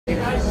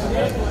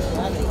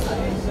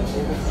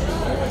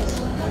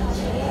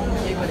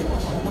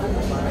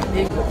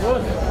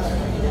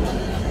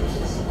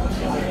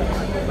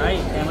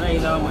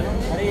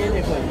अरे ये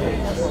देखो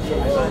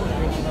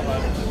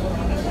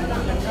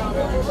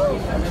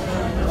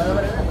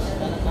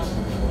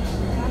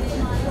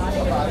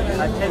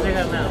अच्छे से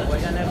करना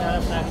वजन है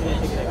अपना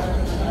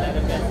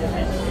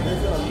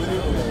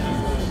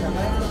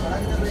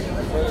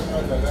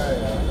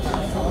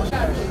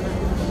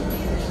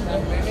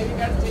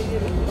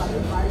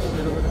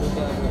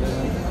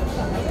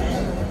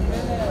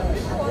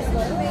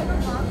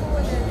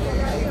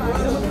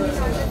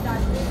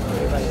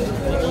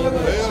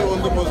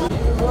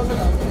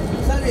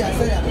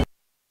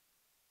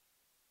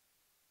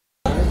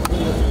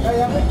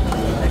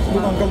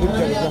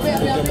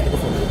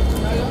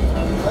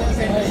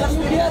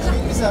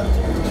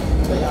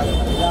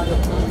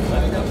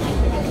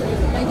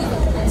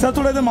सर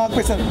थोड़ा इधर मार्क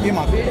पे सर, ये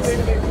मार्क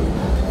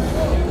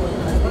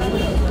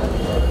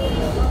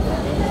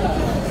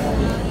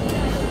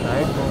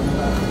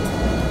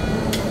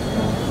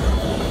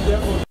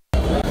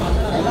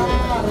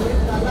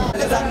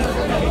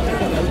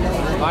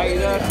भाई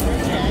इधर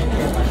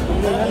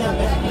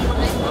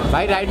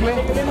भाई राइट में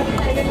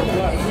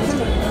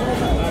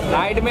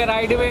राइट में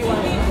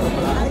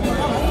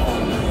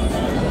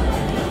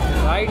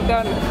राइट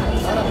टर्न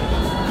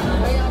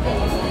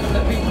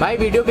भाई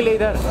वीडियो के लिए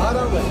इधर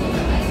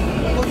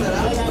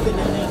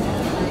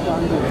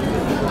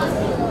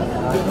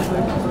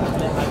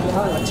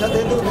अच्छा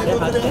दे दो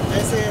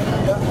ऐसे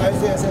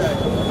ऐसे ऐसे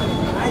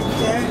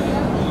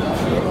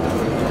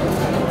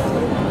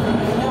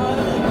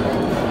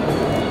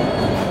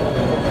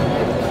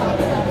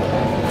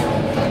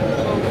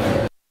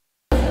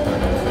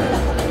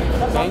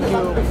thank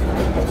you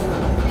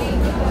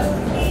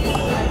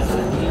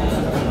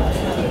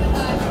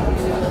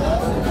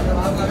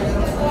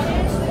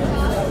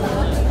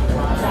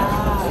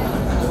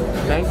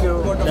thank you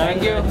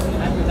thank you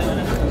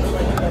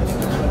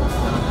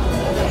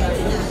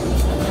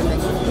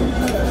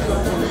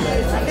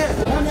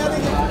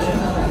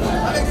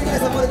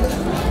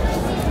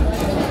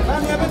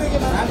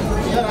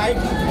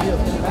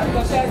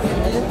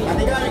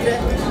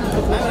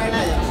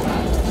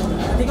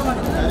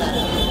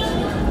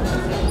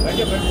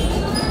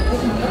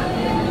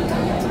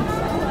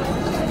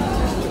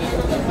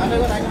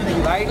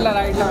right La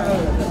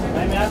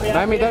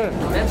ma'am इधर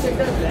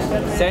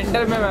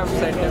सेंटर में मैम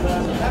सेंटर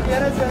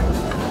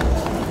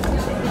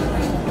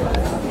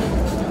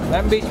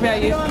मैम बीच में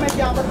आइए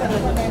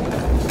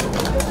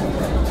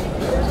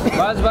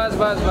बस बस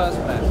बस बस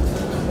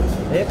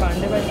मैम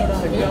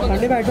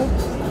पांडे बैठो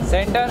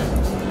सेंटर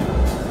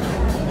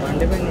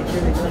पांडे भाई नीचे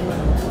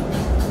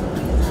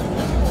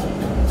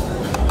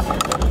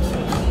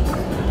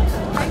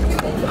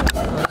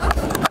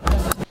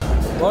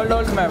hold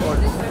hold ma'am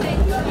hold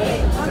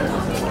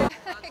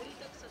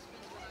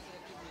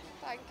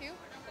thank you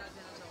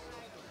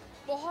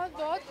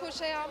बहुत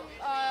खुश है हम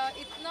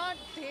इतना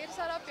ढेर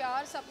सारा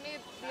प्यार सबने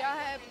दिया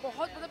है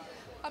बहुत मतलब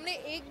हमने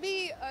एक भी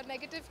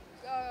नेगेटिव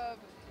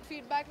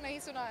फीडबैक नहीं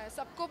सुना है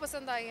सबको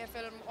पसंद आई है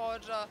फिल्म और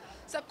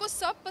सबको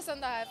सब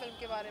पसंद आया है फिल्म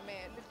के बारे में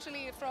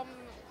literally from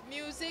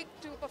music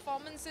to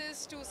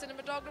performances to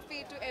cinematography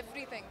to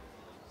everything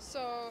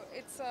so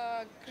it's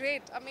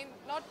great I mean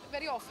not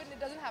very often it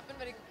doesn't happen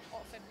very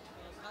often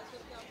खास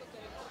करके आपका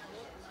कैरेक्टर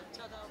बहुत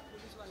अच्छा था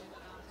पुलिस वाले का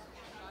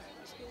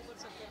इसके ऊपर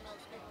सब करना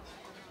उसके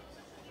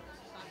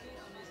काफ़ी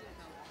अमेजिंग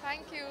था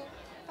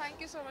thank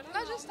you so much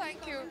no just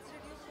thank you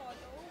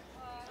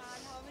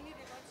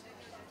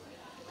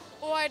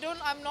oh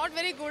I'm not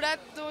very good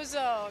at those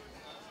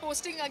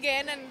posting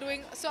again and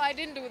doing so I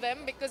didn't do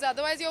them because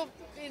otherwise your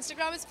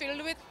Instagram is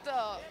filled with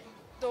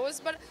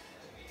those but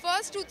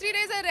first 2-3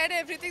 days I read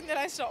everything then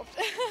I stopped.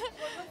 What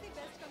was the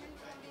best comment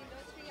from the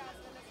industry as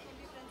well as from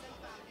the friends and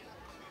family?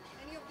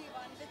 Any of the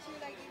one that you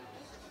like the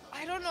most?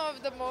 I don't know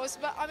the most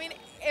but I mean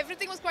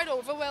everything was quite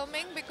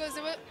overwhelming because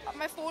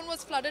my phone was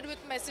flooded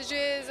with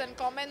messages and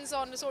comments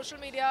on the social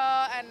media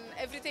and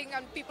everything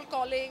and people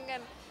calling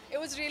and it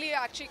was really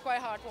actually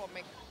quite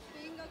heartwarming.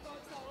 Being a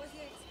cop, how was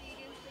your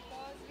experience?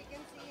 Because we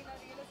can see in a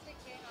realistic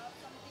they have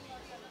something or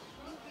the other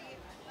you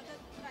create other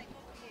type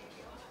of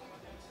behavior.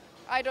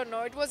 I don't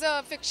know. It was a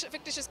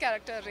fictitious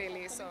character,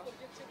 really. So,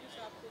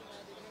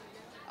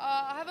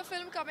 I have a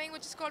film coming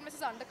which is called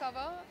Mrs.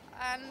 Undercover,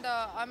 and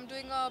I'm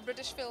doing a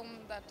British film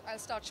that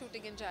I'll start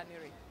shooting in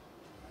January.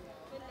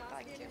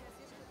 Thank you.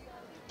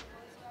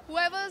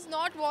 Whoever's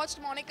not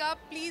watched Monica,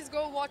 please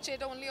go watch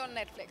it only on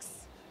Netflix.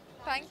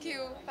 Thank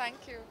you.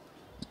 Thank you.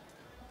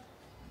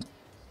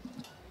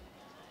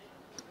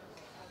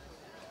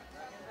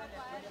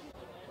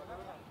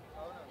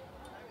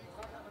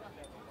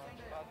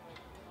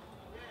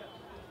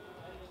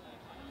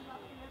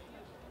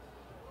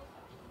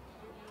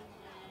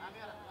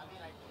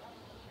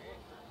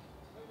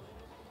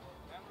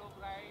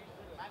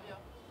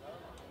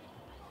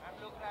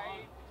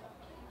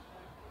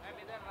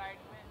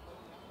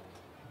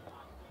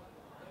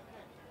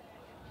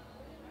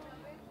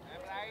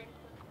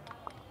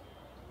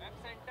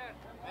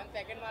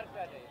 Second mark पे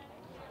आ जाइए।